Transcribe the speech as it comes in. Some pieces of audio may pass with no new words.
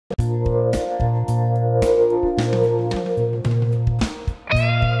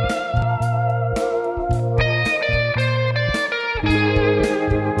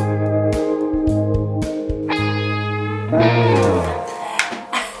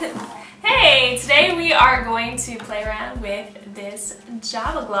Hey, today we are going to play around with this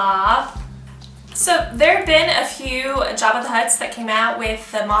Jabba Glob. So there have been a few Jabba the Hutts that came out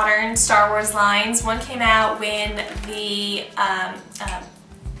with the modern Star Wars lines. One came out when the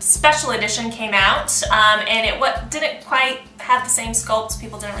special edition came out, and it didn't quite have the same sculpt.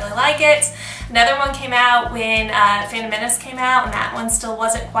 People didn't really like it. Another one came out when Phantom Menace came out, and that one still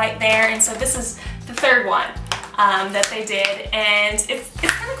wasn't quite there. And so this is the third one that they did, and it's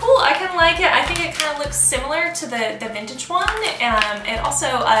kind of cool. I kind of like it. I think it kind of looks similar to the vintage one. It also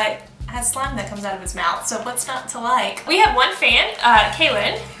has slime that comes out of his mouth, so what's not to like? We have one fan,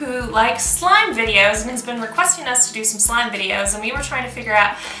 Kaylin, who likes slime videos and has been requesting us to do some slime videos, and we were trying to figure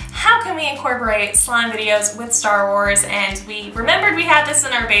out how can we incorporate slime videos with Star Wars, and we remembered we had this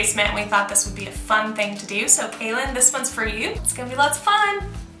in our basement and we thought this would be a fun thing to do. So Kaylin, this one's for you. It's gonna be lots of fun.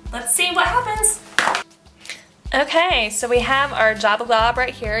 Let's see what happens. Okay, so we have our Jabba Glob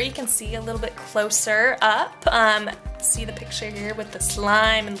right here. You can see a little bit closer up. See the picture here with the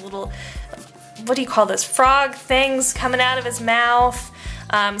slime and little, what do you call those, frog things coming out of his mouth.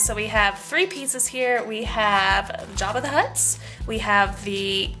 So we have three pieces here. We have Jabba the Hutts. We have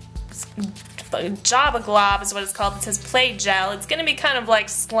the Jabba Glob is what it's called. It says play gel. It's gonna be kind of like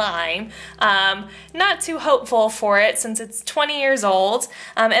slime. Not too hopeful for it since it's 20 years old.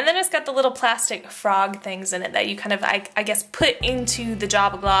 And then it's got the little plastic frog things in it that you kind of, I guess, put into the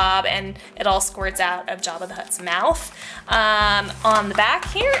Jabba Glob, and it all squirts out of Jabba the Hutt's mouth. On the back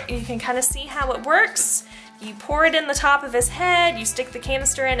here, you can kind of see how it works. You pour it in the top of his head, you stick the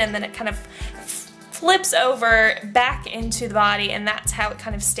canister in, and then it kind of flips over back into the body, and that's how it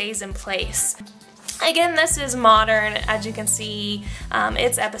kind of stays in place. Again, this is modern, as you can see.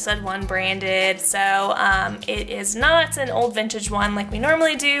 It's episode 1 branded, so it is not an old vintage one like we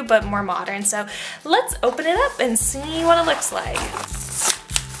normally do, but more modern. So let's open it up and see what it looks like.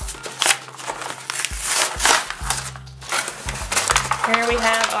 Here we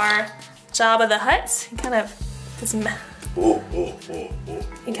have our Jabba the Hutt. He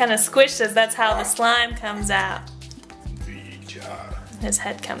kind of squishes, that's how the slime comes out. His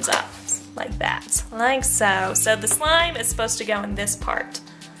head comes up like that, like so. So the slime is supposed to go in this part.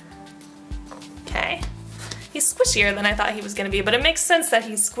 Okay. He's squishier than I thought he was going to be, but it makes sense that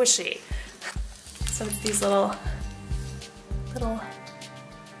he's squishy. So it's these little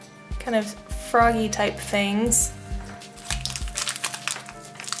kind of froggy type things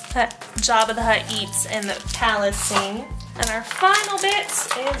that Jabba the Hutt eats in the palace scene. And our final bit is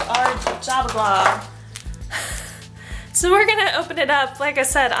our Jabba Glob. So we're gonna open it up. Like I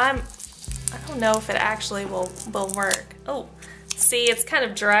said, I don't know if it actually will work. Oh, see, it's kind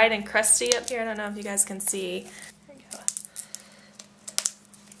of dried and crusty up here. I don't know if you guys can see. There you go.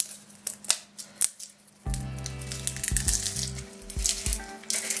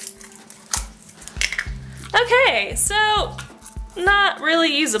 Okay, so not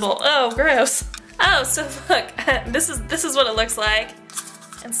really usable. Oh, gross. Oh, so look, this is what it looks like.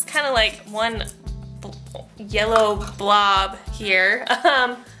 It's kind of like one yellow blob here.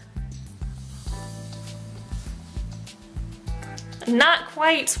 Not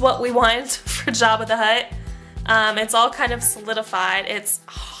quite what we want for Jabba the Hutt. It's all kind of solidified. It's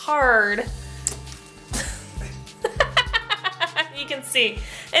hard. You can see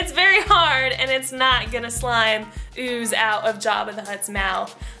it's very hard, and it's not gonna slime ooze out of Jabba the Hutt's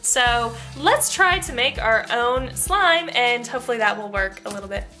mouth. So let's try to make our own slime, and hopefully that will work a little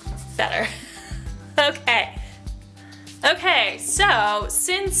bit better. Okay, so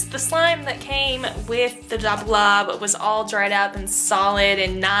since the slime that came with the Jabba Glob was all dried up and solid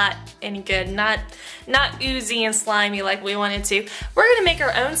and not any good, not oozy and slimy like we wanted to, we're gonna make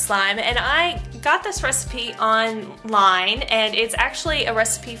our own slime. And I got this recipe online, and it's actually a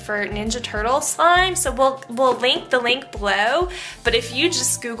recipe for Ninja Turtle slime, so we'll link the link below. But if you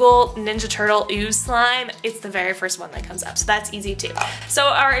just Google Ninja Turtle ooze slime, it's the very first one that comes up, so that's easy too. So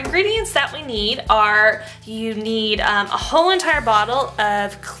our ingredients that we need are, you need a whole entire bottle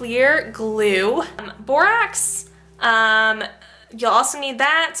of clear glue, borax, you'll also need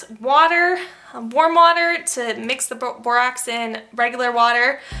that, water, warm water to mix the borax in regular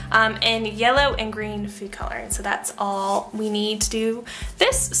water, and yellow and green food coloring. So that's all we need to do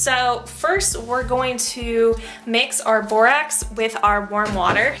this. So first we're going to mix our borax with our warm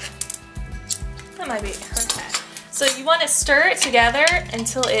water. That might be, okay. So you want to stir it together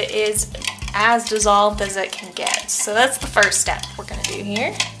until it is as dissolved as it can get. So that's the first step we're gonna do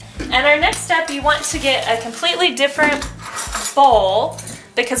here. And our next step, you want to get a completely different bowl,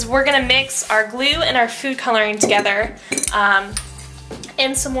 because we're gonna mix our glue and our food coloring together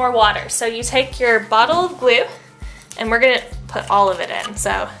in some more water. So you take your bottle of glue, and we're gonna put all of it in.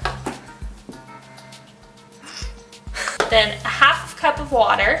 So then a half cup of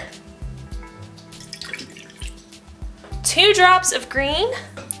water, 2 drops of green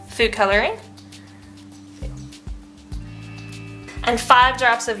food coloring, and 5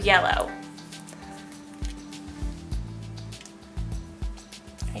 drops of yellow.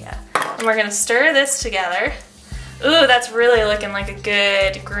 There you go. And we're gonna stir this together. Ooh, that's really looking like a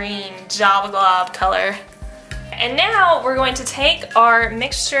good green Jabba Glob color. And now we're going to take our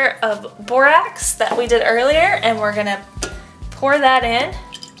mixture of borax that we did earlier and we're gonna pour that in.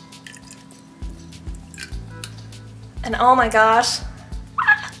 And oh my gosh,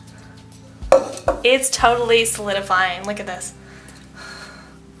 it's totally solidifying. Look at this.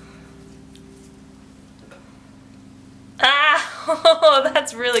 Ah, oh,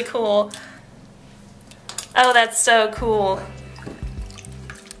 that's really cool. Oh, that's so cool.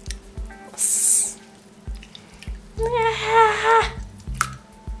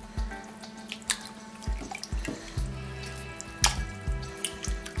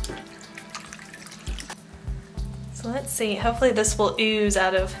 So let's see, hopefully this will ooze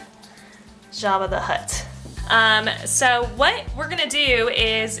out of Jabba the Hutt. So what we're gonna do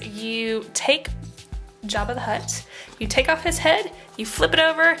is you take Jabba the Hutt, you take off his head, you flip it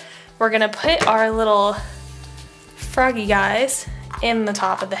over, we're gonna put our little froggy guys in the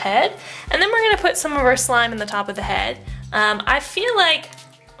top of the head, and then we're gonna put some of our slime in the top of the head. I feel like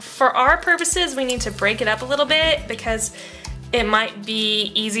for our purposes we need to break it up a little bit because it might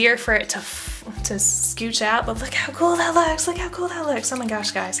be easier for it to scooch out, but look how cool that looks, look how cool that looks. Oh my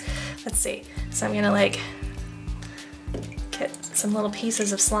gosh, guys. Let's see. So I'm gonna like get some little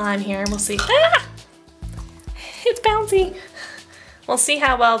pieces of slime here and we'll see. Ah! It's bouncy. We'll see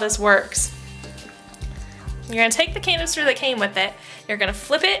how well this works. You're gonna take the canister that came with it, you're gonna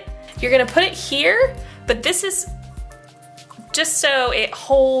flip it, you're gonna put it here, but this is just so it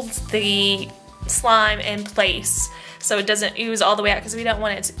holds the slime in place so it doesn't ooze all the way out because we don't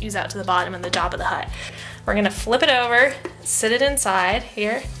want it to ooze out to the bottom of the Jabba the Hutt. We're gonna flip it over, sit it inside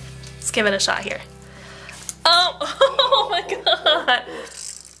here. Let's give it a shot here. Oh, oh my god.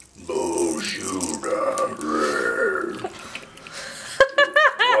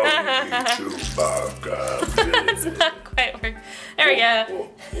 That's not quite working. There we go.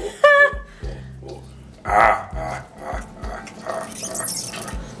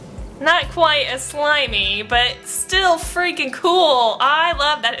 Not quite as slimy, but still freaking cool. I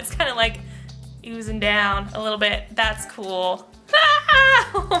love that it's kind of like oozing down a little bit. That's cool.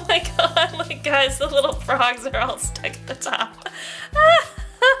 Oh my god, like guys, the little frogs are all stuck at the top.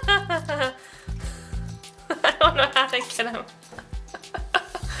 I don't know how to get them.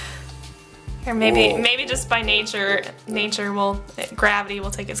 Or maybe just by nature will, gravity will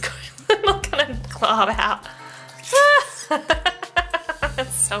take its course and it'll kind of glob out.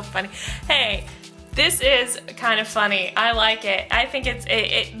 That's so funny. Hey, this is kind of funny. I like it. I think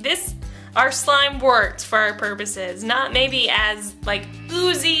our slime worked for our purposes. Not maybe as like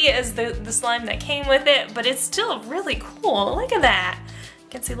oozy as the slime that came with it, but it's still really cool. Look at that. You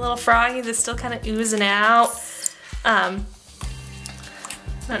can see a little froggy that's still kind of oozing out. I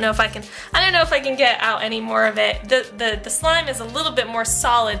don't know if I can get out any more of it. The slime is a little bit more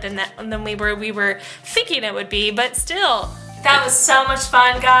solid than we were thinking it would be, but still. That was so much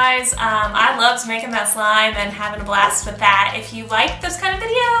fun, guys. I loved making that slime and having a blast with that. If you like this kind of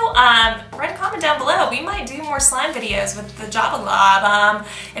video, write a comment down below. We might do more slime videos with the Jabba Glob.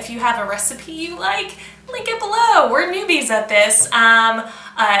 If you have a recipe you like, link it below. We're newbies at this.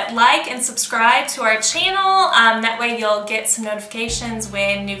 Like and subscribe to our channel. That way you'll get some notifications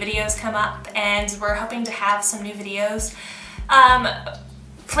when new videos come up, and we're hoping to have some new videos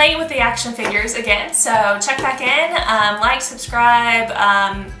playing with the action figures again. So check back in, like, subscribe,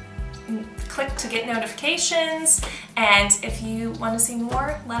 click to get notifications, and if you want to see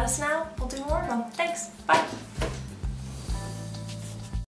more, let us know. We'll do more of them. Thanks. Bye.